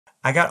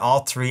I got all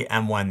three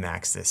M1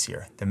 Macs this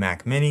year, the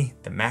Mac Mini,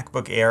 the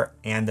MacBook Air,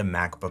 and the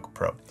MacBook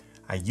Pro.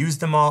 I used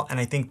them all and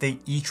I think they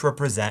each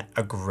represent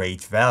a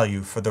great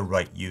value for the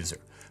right user.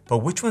 But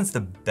which one's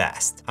the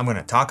best? I'm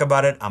gonna talk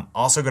about it. I'm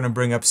also gonna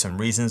bring up some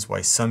reasons why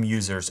some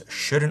users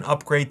shouldn't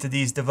upgrade to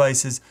these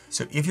devices.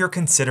 So if you're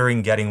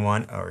considering getting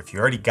one, or if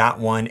you already got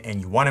one and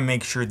you wanna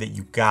make sure that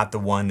you got the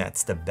one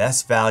that's the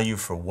best value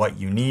for what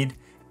you need,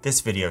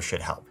 this video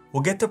should help.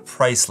 We'll get to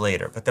price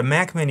later, but the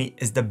Mac Mini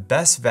is the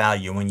best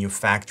value when you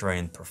factor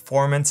in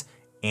performance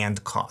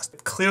and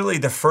cost. Clearly,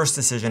 the first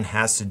decision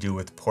has to do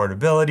with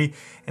portability,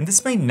 and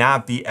this may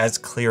not be as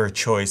clear a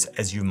choice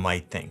as you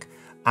might think.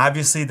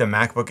 Obviously, the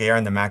MacBook Air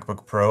and the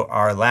MacBook Pro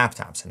are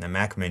laptops, and the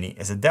Mac Mini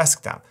is a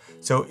desktop.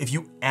 So if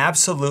you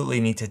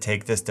absolutely need to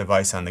take this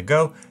device on the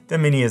go, the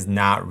Mini is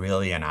not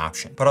really an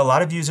option. But a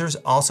lot of users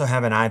also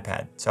have an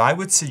iPad, so I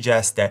would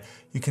suggest that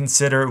you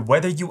consider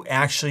whether you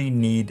actually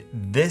need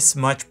this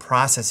much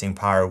processing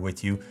power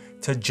with you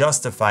to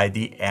justify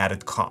the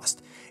added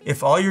cost.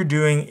 If all you're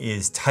doing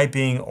is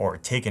typing or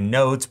taking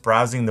notes,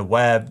 browsing the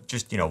web,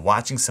 just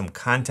watching some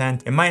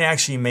content, it might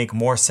actually make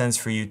more sense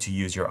for you to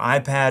use your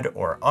iPad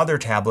or other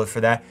tablet for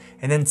that,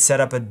 and then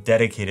set up a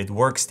dedicated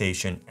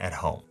workstation at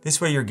home.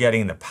 This way you're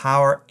getting the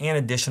power and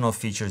additional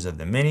features of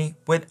the Mini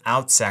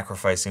without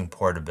sacrificing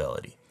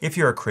portability. If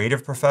you're a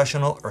creative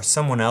professional or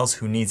someone else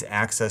who needs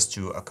access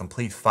to a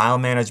complete file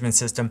management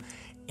system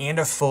and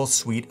a full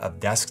suite of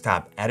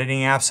desktop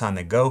editing apps on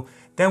the go,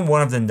 then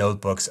one of the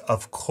notebooks,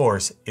 of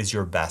course, is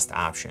your best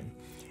option.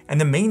 And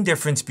the main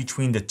difference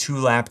between the two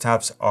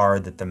laptops are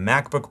that the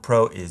MacBook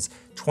Pro is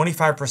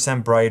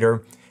 25%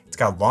 brighter, it's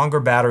got longer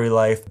battery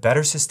life,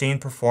 better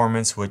sustained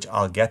performance, which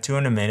I'll get to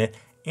in a minute,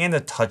 and a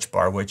touch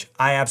bar, which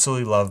I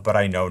absolutely love, but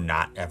I know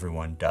not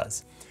everyone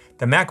does.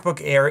 The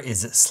MacBook Air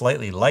is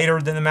slightly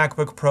lighter than the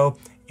MacBook Pro,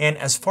 and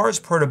as far as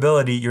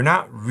portability, you're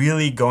not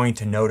really going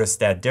to notice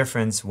that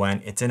difference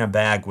when it's in a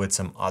bag with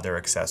some other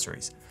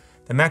accessories.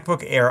 The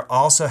MacBook Air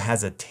also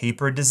has a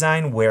tapered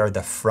design where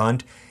the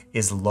front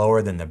is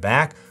lower than the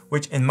back,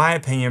 which in my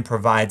opinion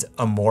provides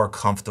a more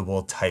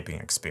comfortable typing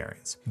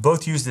experience.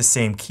 Both use the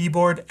same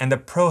keyboard, and the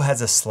Pro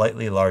has a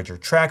slightly larger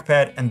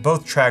trackpad, and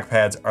both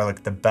trackpads are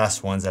like the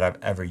best ones that I've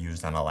ever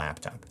used on a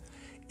laptop.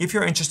 If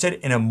you're interested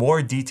in a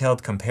more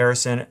detailed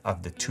comparison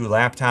of the two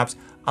laptops,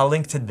 I'll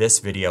link to this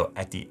video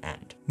at the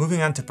end.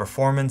 Moving on to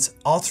performance,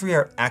 all three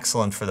are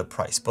excellent for the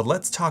price, but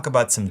let's talk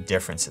about some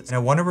differences. And I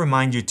want to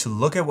remind you to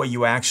look at what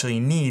you actually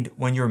need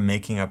when you're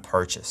making a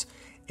purchase.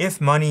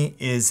 If money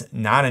is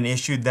not an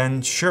issue,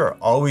 then sure,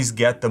 always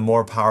get the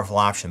more powerful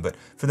option. But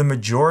for the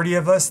majority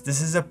of us,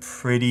 this is a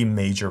pretty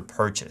major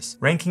purchase.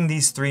 Ranking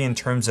these three in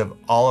terms of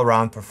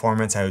all-around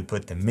performance, I would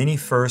put the Mini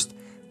first,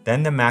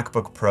 then the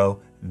MacBook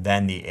Pro,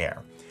 then the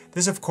Air.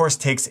 This of course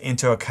takes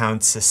into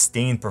account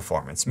sustained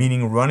performance,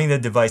 meaning running the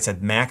device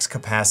at max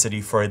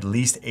capacity for at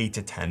least 8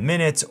 to 10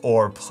 minutes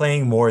or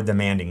playing more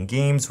demanding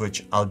games,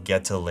 which I'll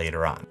get to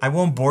later on. I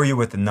won't bore you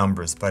with the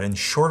numbers, but in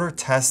shorter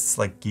tests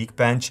like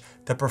Geekbench,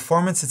 the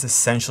performance is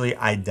essentially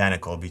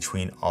identical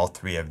between all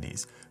three of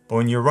these. But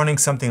when you're running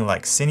something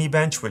like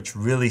Cinebench, which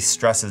really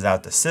stresses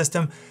out the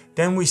system,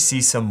 then we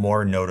see some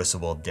more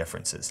noticeable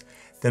differences.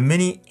 The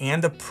Mini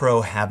and the Pro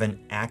have an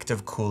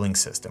active cooling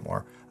system,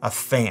 or a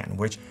fan,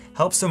 which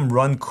helps them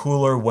run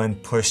cooler when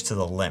pushed to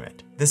the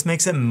limit. This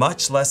makes it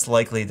much less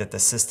likely that the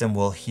system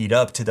will heat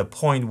up to the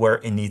point where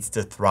it needs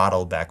to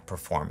throttle back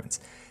performance.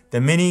 The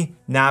Mini,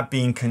 not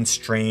being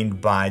constrained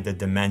by the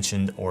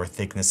dimension or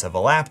thickness of a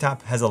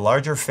laptop, has a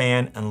larger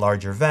fan and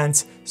larger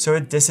vents, so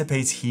it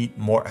dissipates heat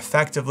more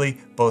effectively,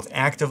 both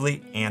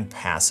actively and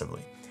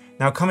passively.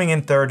 Now coming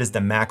in third is the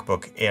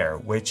MacBook Air,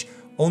 which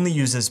only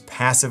uses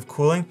passive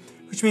cooling,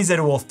 which means that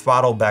it will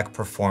throttle back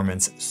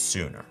performance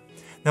sooner.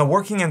 Now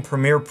working in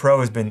Premiere Pro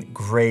has been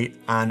great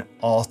on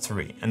all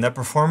three, and the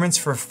performance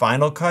for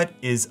Final Cut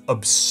is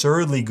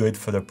absurdly good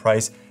for the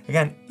price,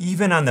 again,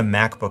 even on the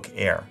MacBook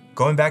Air.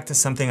 Going back to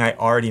something I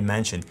already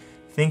mentioned,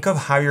 think of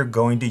how you're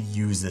going to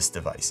use this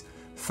device.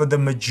 For the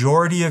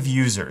majority of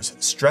users,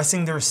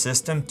 stressing their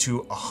system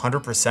to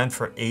 100%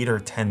 for 8 or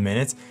 10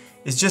 minutes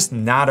is just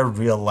not a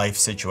real life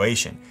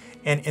situation.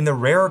 And in the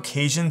rare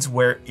occasions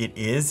where it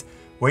is,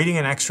 waiting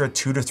an extra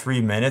 2 to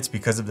 3 minutes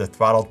because of the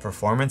throttled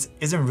performance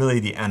isn't really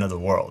the end of the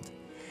world.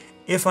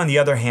 If on the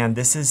other hand,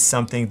 this is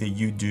something that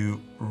you do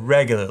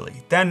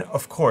regularly, then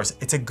of course,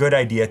 it's a good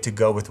idea to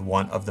go with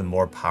one of the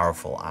more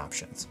powerful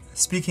options.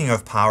 Speaking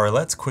of power,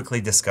 let's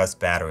quickly discuss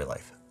battery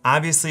life.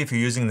 Obviously, if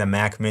you're using the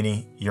Mac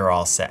Mini, you're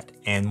all set.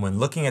 And when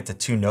looking at the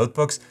two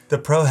notebooks, the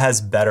Pro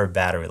has better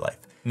battery life.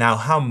 Now,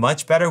 how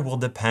much better will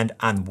depend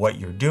on what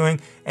you're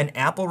doing, and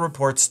Apple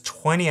reports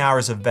 20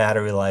 hours of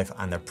battery life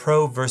on the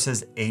Pro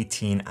versus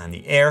 18 on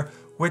the Air,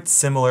 with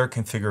similar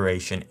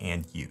configuration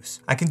and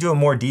use. I can do a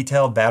more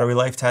detailed battery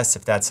life test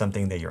if that's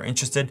something that you're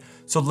interested,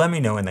 so let me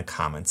know in the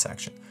comments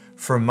section.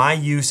 For my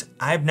use,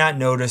 I've not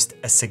noticed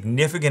a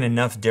significant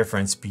enough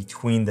difference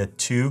between the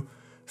two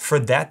for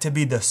that to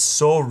be the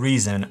sole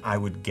reason I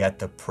would get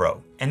the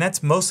Pro. And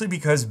that's mostly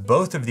because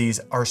both of these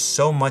are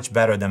so much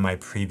better than my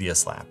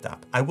previous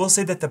laptop. I will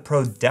say that the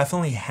Pro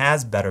definitely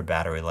has better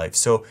battery life,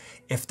 so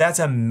if that's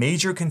a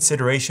major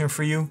consideration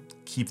for you,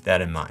 keep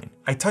that in mind.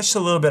 I touched a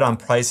little bit on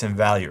price and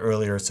value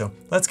earlier, so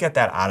let's get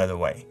that out of the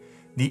way.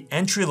 The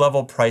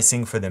entry-level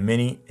pricing for the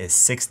Mini is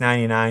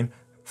 $699,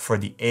 for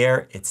the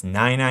Air it's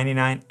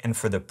 $999, and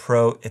for the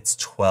Pro it's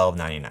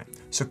 $1299.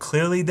 So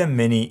clearly the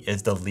Mini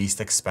is the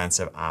least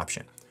expensive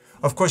option.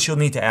 Of course, you'll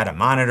need to add a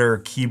monitor,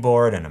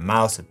 keyboard, and a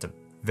mouse at the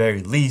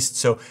very least,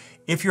 so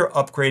if you're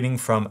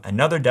upgrading from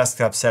another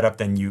desktop setup,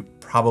 then you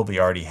probably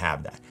already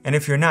have that. And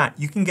if you're not,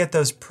 you can get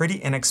those pretty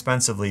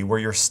inexpensively where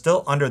you're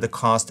still under the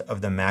cost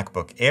of the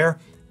MacBook Air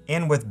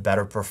and with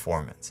better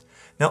performance.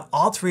 Now,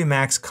 all three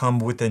Macs come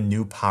with the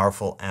new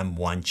powerful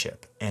M1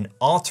 chip, and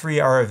all three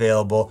are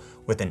available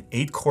with an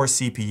 8-core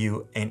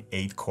CPU and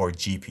 8-core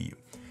GPU.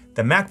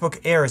 The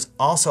MacBook Air is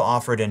also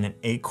offered in an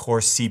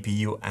 8-core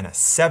CPU and a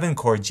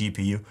 7-core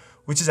GPU,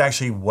 which is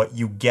actually what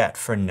you get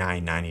for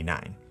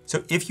 $999.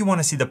 So if you want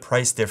to see the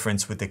price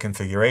difference with the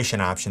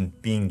configuration option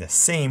being the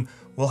same,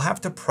 we'll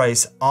have to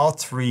price all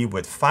three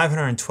with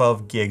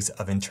 512 gigs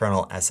of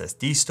internal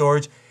SSD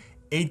storage,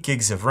 8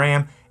 gigs of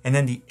RAM, and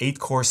then the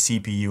 8-core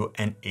CPU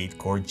and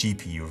 8-core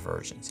GPU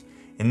versions.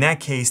 In that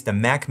case, the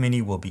Mac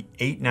Mini will be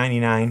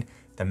 $899,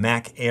 the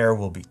Mac Air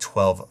will be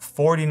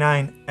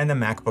 $1249, and the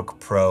MacBook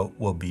Pro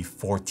will be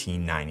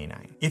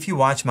 $1499. If you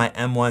watch my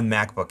M1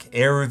 MacBook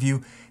Air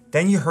review,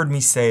 then you heard me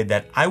say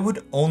that I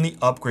would only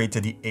upgrade to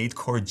the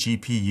 8-core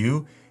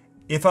GPU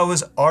if I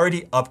was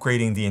already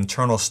upgrading the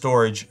internal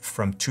storage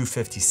from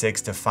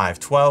 256 to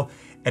 512,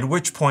 at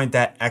which point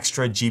that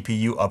extra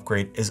GPU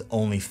upgrade is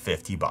only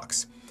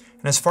 $50.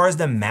 And as far as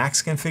the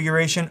Max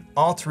configuration,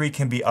 all three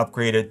can be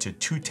upgraded to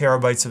 2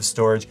 terabytes of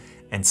storage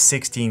and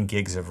 16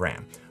 gigs of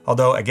RAM.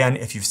 Although again,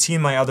 if you've seen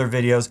my other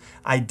videos,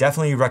 I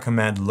definitely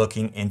recommend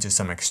looking into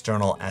some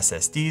external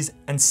SSDs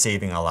and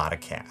saving a lot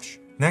of cash.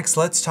 Next,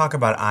 let's talk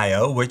about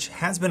I/O, which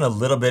has been a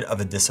little bit of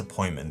a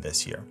disappointment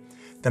this year.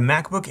 The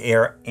MacBook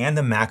Air and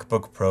the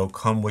MacBook Pro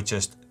come with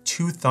just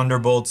 2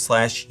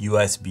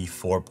 Thunderbolt/USB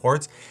 4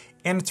 ports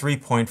and a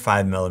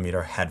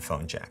 3.5mm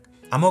headphone jack.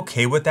 I'm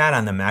okay with that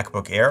on the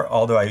MacBook Air,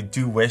 although I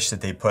do wish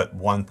that they put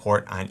 1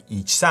 port on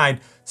each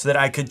side so that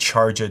I could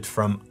charge it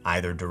from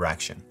either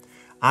direction.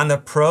 On the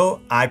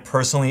Pro, I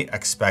personally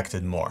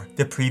expected more.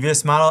 The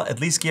previous model at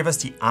least gave us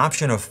the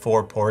option of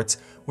 4 ports,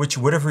 which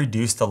would have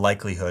reduced the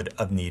likelihood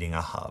of needing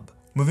a hub.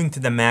 Moving to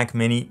the Mac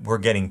Mini, we're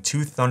getting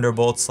 2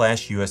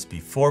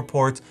 Thunderbolt/USB 4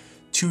 ports,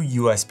 2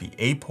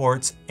 USB-A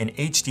ports, an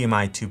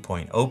HDMI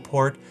 2.0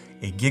 port,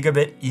 a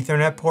gigabit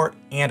Ethernet port,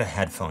 and a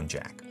headphone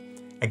jack.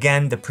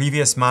 Again, the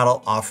previous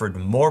model offered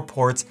more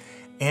ports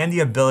and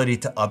the ability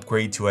to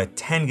upgrade to a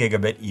 10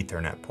 gigabit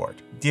Ethernet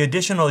port. The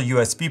additional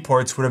USB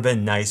ports would have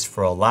been nice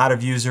for a lot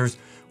of users,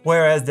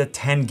 whereas the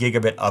 10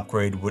 gigabit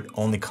upgrade would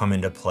only come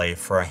into play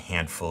for a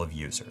handful of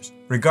users.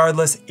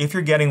 Regardless, if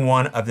you're getting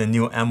one of the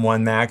new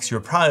M1 Macs, you're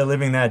probably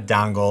living that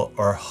dongle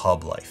or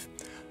hub life.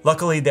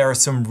 Luckily, there are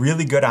some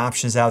really good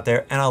options out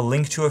there, and I'll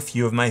link to a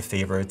few of my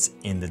favorites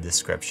in the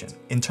description.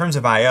 In terms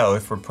of I/O,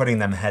 if we're putting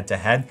them head to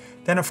head,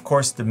 then of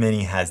course the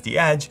Mini has the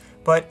edge,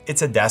 but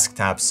it's a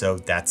desktop, so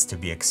that's to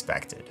be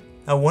expected.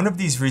 Now, one of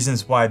these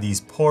reasons why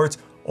these ports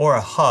or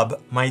a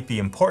hub might be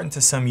important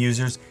to some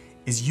users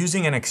is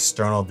using an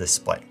external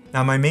display.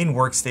 Now, my main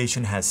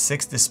workstation has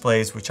 6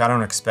 displays, which I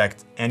don't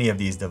expect any of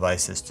these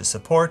devices to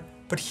support,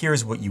 but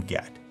here's what you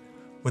get.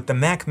 With the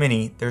Mac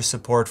Mini, there's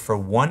support for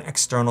 1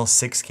 external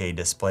 6K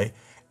display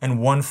and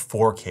 1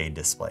 4K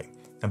display.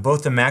 Now,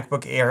 both the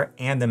MacBook Air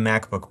and the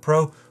MacBook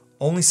Pro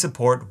only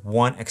support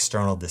 1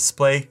 external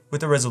display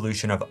with a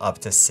resolution of up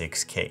to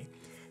 6K.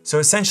 So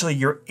essentially,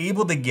 you're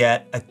able to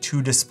get a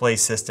 2-display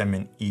system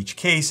in each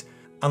case,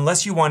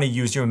 unless you want to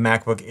use your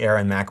MacBook Air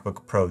and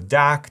MacBook Pro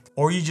docked,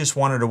 or you just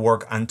wanted to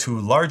work on 2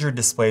 larger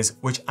displays,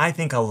 which I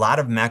think a lot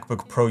of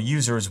MacBook Pro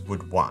users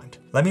would want.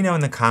 Let me know in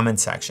the comment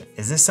section,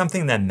 is this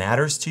something that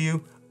matters to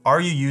you?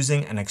 Are you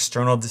using an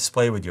external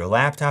display with your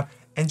laptop?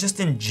 And just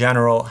in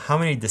general, how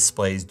many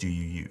displays do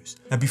you use?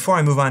 Now, before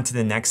I move on to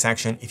the next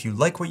section, if you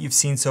like what you've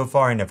seen so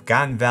far and have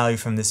gotten value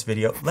from this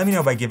video, let me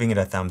know by giving it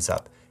a thumbs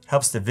up. It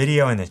helps the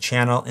video and the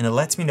channel, and it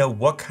lets me know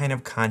what kind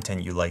of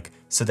content you like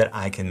so that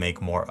I can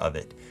make more of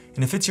it.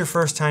 And if it's your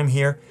first time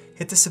here,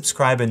 hit the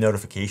subscribe and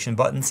notification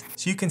buttons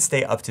so you can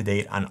stay up to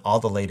date on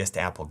all the latest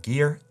Apple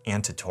gear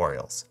and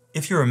tutorials.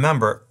 If you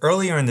remember,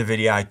 earlier in the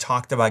video, I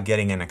talked about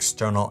getting an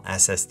external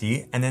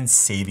SSD and then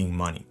saving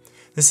money.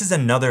 This is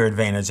another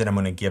advantage that I'm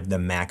going to give the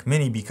Mac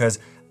Mini because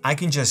I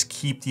can just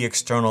keep the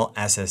external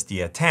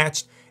SSD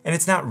attached, and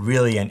it's not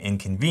really an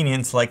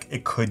inconvenience like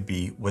it could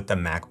be with the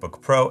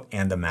MacBook Pro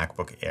and the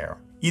MacBook Air.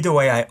 Either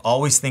way, I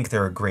always think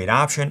they're a great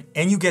option,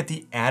 and you get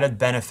the added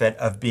benefit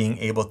of being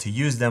able to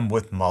use them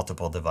with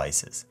multiple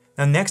devices.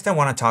 Now, next I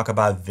want to talk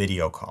about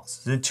video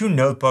calls. The 2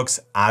 notebooks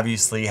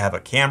obviously have a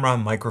camera,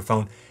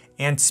 microphone,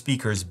 and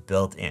speakers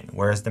built in,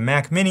 whereas the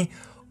Mac Mini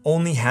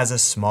only has a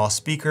small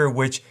speaker,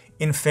 which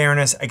in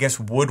fairness, I guess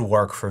would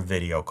work for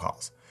video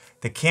calls.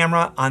 The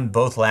camera on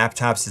both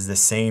laptops is the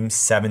same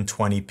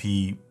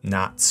 720p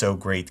not so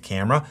great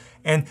camera,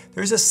 and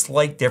there's a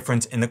slight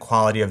difference in the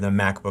quality of the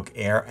MacBook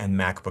Air and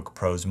MacBook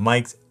Pro's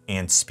mics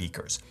and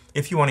speakers.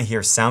 If you want to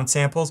hear sound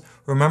samples,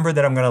 remember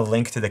that I'm going to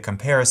link to the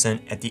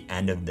comparison at the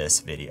end of this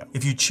video.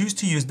 If you choose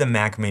to use the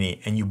Mac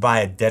Mini and you buy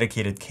a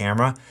dedicated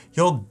camera,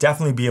 you'll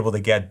definitely be able to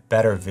get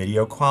better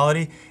video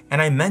quality.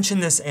 And I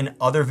mentioned this in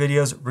other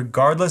videos,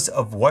 regardless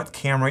of what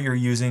camera you're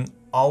using,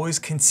 always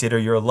consider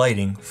your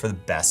lighting for the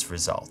best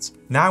results.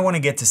 Now I want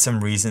to get to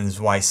some reasons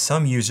why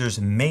some users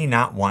may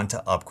not want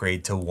to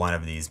upgrade to one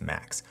of these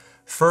Macs.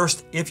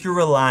 First, if you're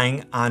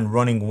relying on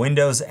running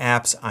Windows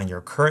apps on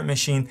your current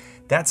machine,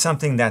 that's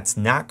something that's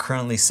not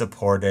currently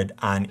supported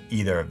on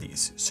either of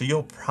these, so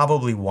you'll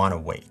probably want to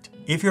wait.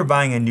 If you're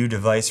buying a new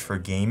device for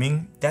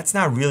gaming, that's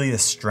not really the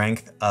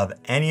strength of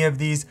any of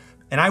these,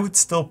 and I would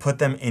still put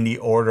them in the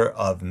order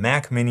of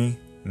Mac Mini,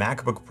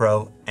 MacBook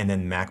Pro, and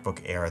then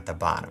MacBook Air at the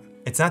bottom.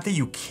 It's not that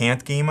you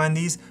can't game on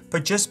these,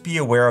 but just be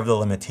aware of the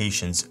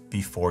limitations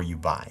before you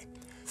buy.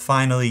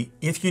 Finally,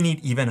 if you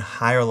need even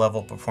higher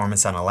level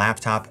performance on a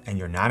laptop and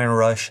you're not in a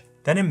rush,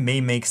 then it may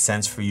make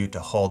sense for you to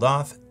hold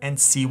off and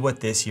see what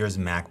this year's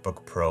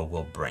MacBook Pro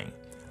will bring.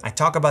 I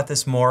talk about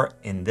this more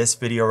in this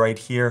video right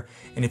here,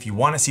 and if you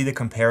want to see the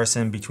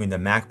comparison between the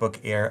MacBook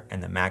Air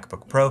and the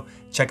MacBook Pro,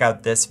 check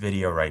out this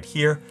video right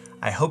here.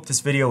 I hope this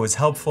video was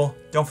helpful.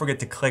 Don't forget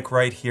to click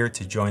right here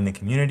to join the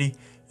community.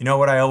 You know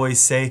what I always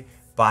say,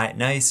 buy it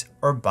nice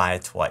or buy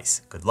it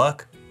twice. Good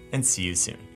luck and see you soon.